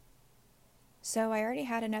So I already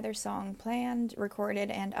had another song planned, recorded,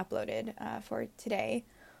 and uploaded for today,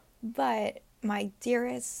 but my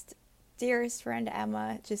dearest friend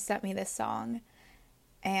Emma just sent me this song,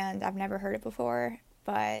 and I've never heard it before,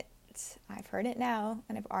 but I've heard it now,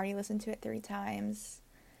 and I've already listened to it 3 times,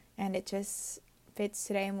 and it just fits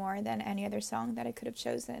today more than any other song that I could have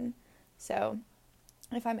chosen. So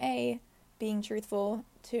if I'm being truthful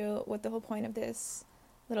to what the whole point of this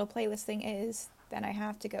little playlist thing is, then I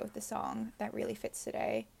have to go with the song that really fits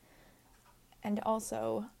today. And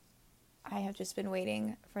also, I have just been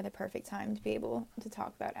waiting for the perfect time to be able to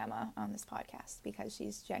talk about Emma on this podcast because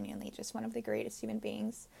she's genuinely just one of the greatest human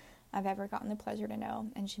beings I've ever gotten the pleasure to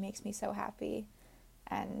know, and she makes me so happy.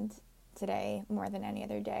 And today, more than any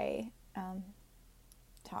other day,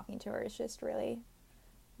 talking to her is just really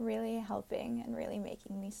helping and really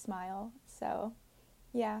making me smile. So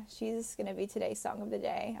yeah, she's going to be today's song of the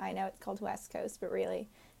day. I know it's called West Coast, but really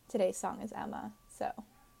today's song is Emma. So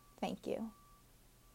thank you.